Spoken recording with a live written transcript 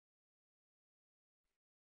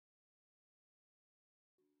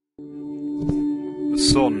The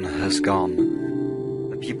sun has gone.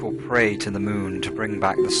 The people pray to the moon to bring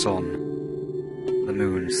back the sun. The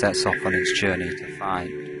moon sets off on its journey to find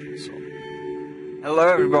the sun. Hello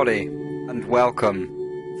everybody, and welcome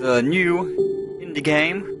to the new indie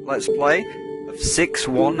game Let's Play of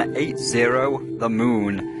 6180 The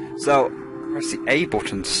Moon. So, press the A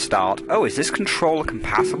button to start. Oh, is this controller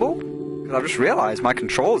compatible? I've just realised my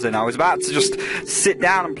controller's in. I was about to just sit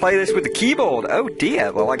down and play this with the keyboard. Oh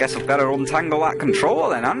dear, well I guess I've better untangle that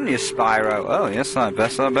controller then, haven't you, Spyro? Oh yes, I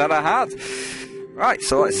better had. Right,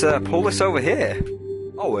 so let's pull this over here.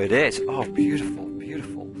 Oh, it is. Oh, beautiful,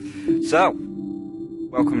 beautiful. So,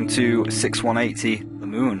 welcome to 6180 The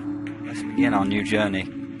Moon. Let's begin our new journey. A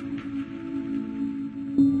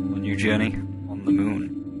new journey on the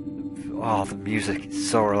moon. Oh, the music is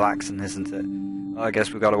so relaxing, isn't it? I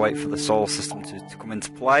guess we've got to wait for the solar system to come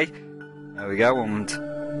into play. There we go, and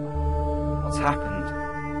what's happened?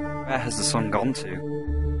 Where has the sun gone to?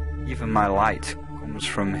 Even my light comes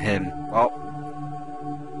from him. Well,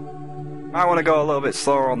 I want to go a little bit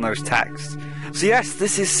slower on those texts. So yes,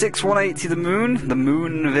 this is 6180 The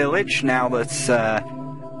Moon Village, now that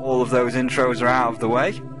all of those intros are out of the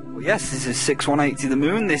way. Well, yes, this is 6180 The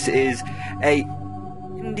Moon. This is a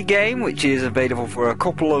indie game which is available for a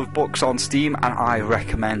couple of bucks on Steam, and I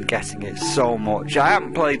recommend getting it so much. I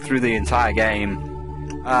haven't played through the entire game.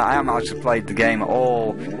 I haven't actually played the game at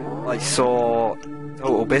all. I saw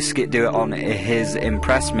Total Biscuit do it on his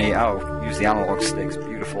Impress Me. Oh, use the analog sticks,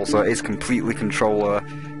 beautiful. So it is completely controller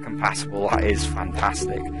compatible. That is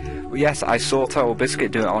fantastic. But yes, I saw Total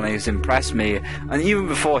Biscuit do it on his Impress Me, and even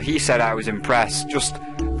before he said I was impressed, just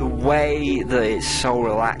the way that it's so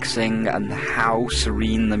relaxing and how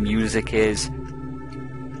serene the music is.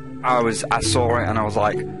 I saw it and I was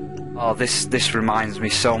like, oh, this reminds me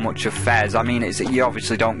so much of Fez. I mean, you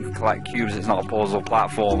obviously don't collect cubes, it's not a puzzle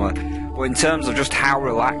platformer, but in terms of just how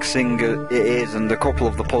relaxing it is and a couple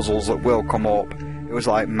of the puzzles that will come up, it was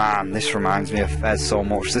like, man, this reminds me of Fez so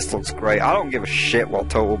much. This looks great. I don't give a shit what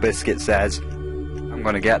Total Biscuit says. I'm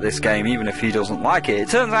going to get this game even if he doesn't like it. It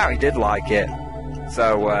turns out he did like it.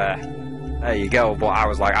 So, there you go. But I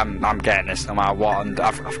was like, I'm getting this no matter what, and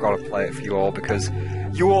I've got to play it for you all, because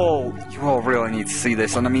you all really need to see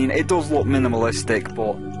this. And I mean, it does look minimalistic,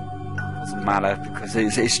 but it doesn't matter, because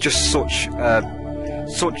it's just such a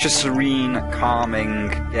serene, calming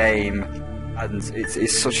game, and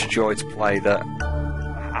it's such a joy to play that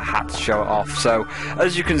I had to show it off. So,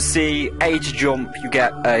 as you can see, A to jump, you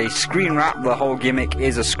get a screen wrap. The whole gimmick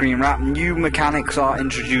is a screen wrap. New mechanics are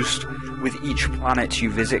introduced with each planet you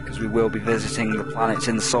visit, because we will be visiting the planets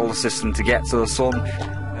in the solar system to get to the sun.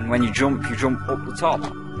 And when you jump up the top,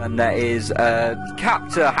 and there is a cap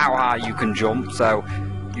to how high you can jump. So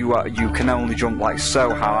you can only jump like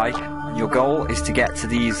so high, and your goal is to get to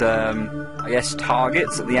these I guess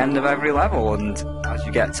targets at the end of every level. And as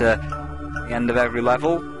you get to the end of every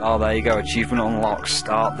level, oh, there you go, achievement unlocked,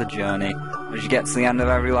 start the journey. As you get to the end of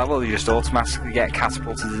every level, you just automatically get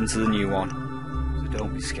catapulted into the new one. So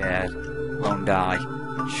don't be scared, you won't die.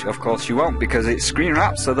 Which of course you won't, because it's screen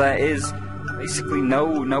wrapped, so there is basically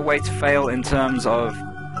no way to fail in terms of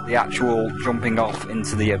the actual jumping off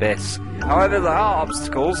into the abyss. However, there are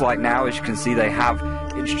obstacles, like now, as you can see, they have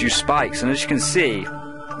introduced spikes, and as you can see,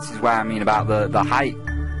 this is where I mean about the height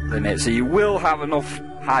limit, so you will have enough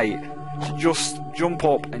height to just jump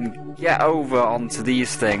up and get over onto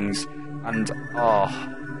these things, and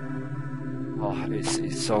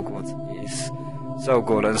it's so good. It's so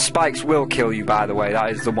good. And spikes will kill you, by the way.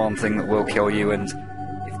 That is the one thing that will kill you, and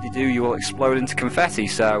if they do, you will explode into confetti.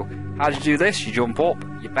 So how do you do this? You jump up,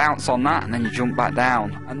 you bounce on that, and then you jump back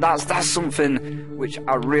down. And that's something which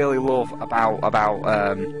I really love about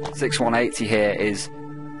 6180 here, is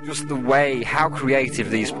just the way, how creative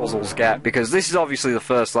these puzzles get, because this is obviously the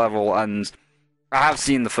first level, and I have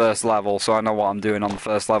seen the first level, so I know what I'm doing on the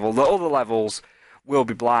first level. The other levels will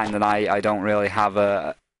be blind, and I don't really have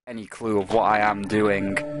any clue of what I am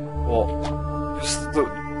doing, but just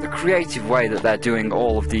the creative way that they're doing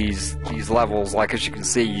all of these levels, like as you can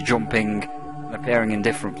see, you're jumping and appearing in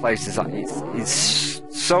different places. It's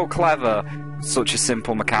so clever, such a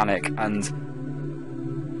simple mechanic, and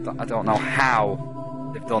I don't know how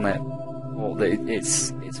they've done it, but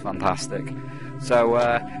it's fantastic. So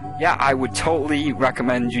yeah, I would totally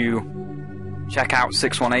recommend you check out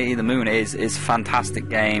 6180 The Moon. It is a fantastic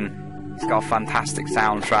game. It's got a fantastic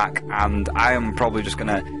soundtrack, and I am probably just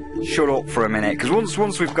gonna shut up for a minute, because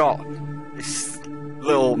once we've got this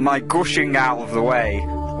my gushing out of the way,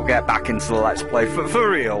 we'll get back into the Let's Play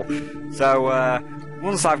for real. So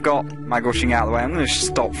once I've got my gushing out of the way, I'm gonna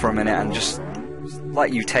stop for a minute and just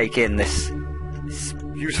let you take in this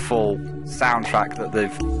beautiful soundtrack that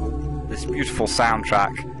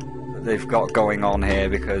they've got going on here,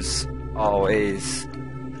 because it is.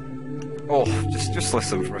 Oh, just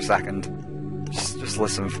listen for a second. Just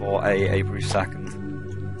listen for a brief second.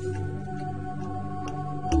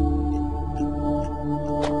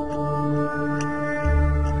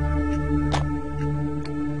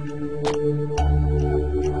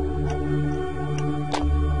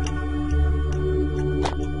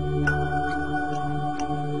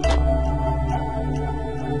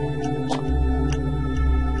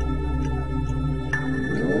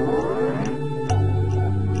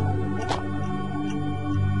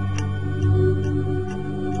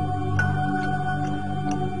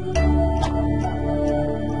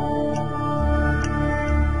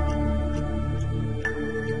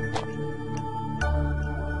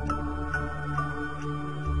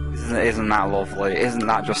 Isn't that lovely? Isn't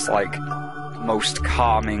that just like most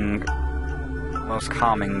calming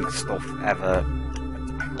stuff ever?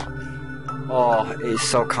 Oh, it is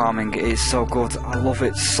so calming. It is so good. I love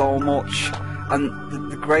it so much. And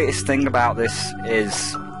the greatest thing about this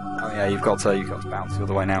is, oh yeah, you've got to bounce the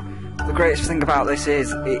other way now. The greatest thing about this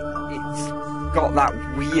is it's got that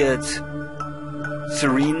weird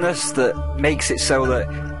sereneness that makes it so that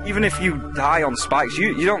even if you die on spikes,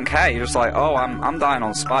 you don't care. You're just like, oh, I'm dying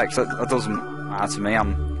on spikes. That doesn't matter to me.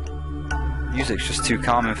 Music's just too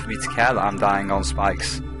calming for me to care that I'm dying on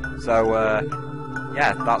spikes. So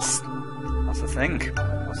yeah, that's the thing.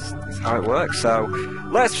 That's how it works. So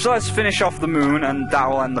let's finish off the moon, and that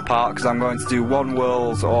will end the part, because I'm going to do one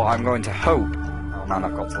world, or I'm going to hope. Oh man,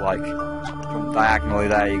 I've got to like jump diagonally.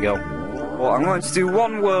 There you go. Well, I'm going to do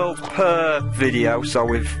one world per video, so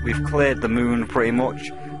we've cleared the moon pretty much.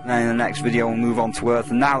 And then in the next video we'll move on to Earth.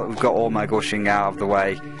 And now that we've got all my gushing out of the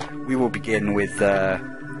way, we will begin with the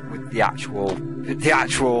actual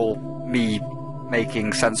me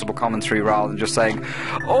making sensible commentary rather than just saying,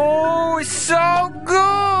 "Oh, it's so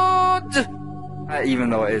good," even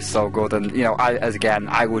though it is so good. And you know,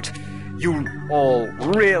 I would, you all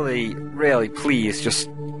really please just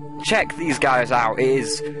check these guys out. It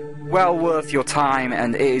is well worth your time,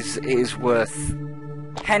 and it is worth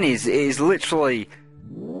pennies. It is literally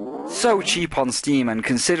so cheap on Steam, and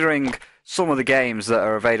considering some of the games that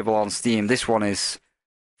are available on Steam, this one is,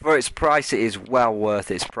 for its price, it is well worth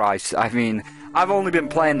its price. I mean, I've only been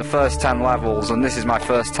playing the first 10 levels, and this is my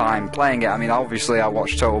first time playing it. I mean, obviously I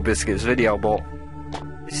watched Total Biscuit's video, but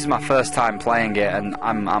this is my first time playing it, and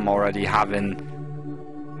I'm already having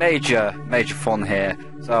major fun here.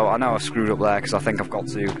 So I know I screwed up there, because I think I've got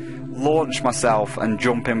to launch myself and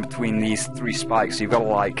jump in between these 3 spikes. So you've got to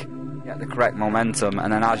like get the correct momentum,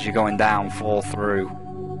 and then as you're going down, fall through.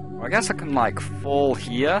 Or I guess I can like fall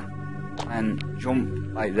here and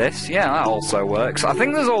jump like this. Yeah, that also works. I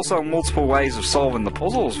think there's also multiple ways of solving the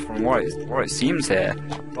puzzles from what it seems here.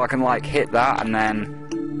 So I can like hit that, and then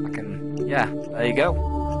I can, yeah, there you go.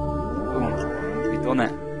 Boom, we've done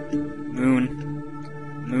it.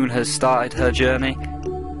 Moon has started her journey.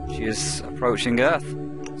 She is approaching Earth.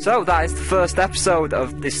 So that is the first episode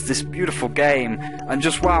of this beautiful game. And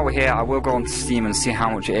just while we're here, I will go on to Steam and see how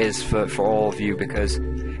much it is for all of you, because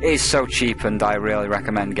it is so cheap, and I really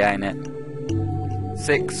recommend getting it.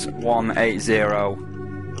 6180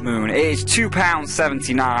 Moon. It is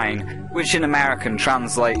 £2.79, which in American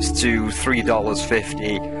translates to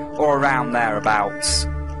 $3.50, or around thereabouts.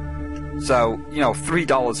 So, you know,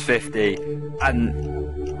 $3.50, and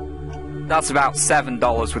that's about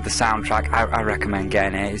 $7 with the soundtrack. I recommend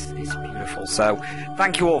getting it. It's beautiful. So,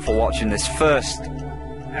 thank you all for watching this first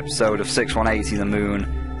episode of 6180 The Moon.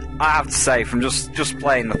 I have to say, from just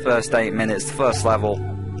playing the first 8 minutes, the first level,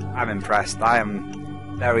 I'm impressed. I am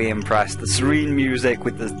very impressed. The serene music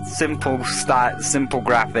with the simple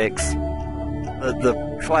graphics, the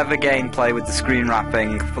clever gameplay with the screen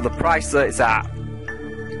wrapping, for the price that it's at,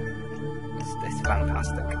 it's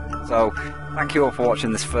fantastic. So, thank you all for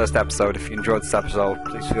watching this first episode. If you enjoyed this episode,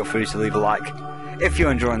 please feel free to leave a like. If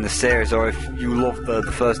you're enjoying this series, or if you loved the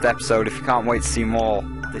first episode, if you can't wait to see more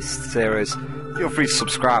of this series, feel free to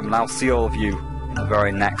subscribe, and I'll see all of you in the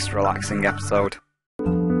very next relaxing episode.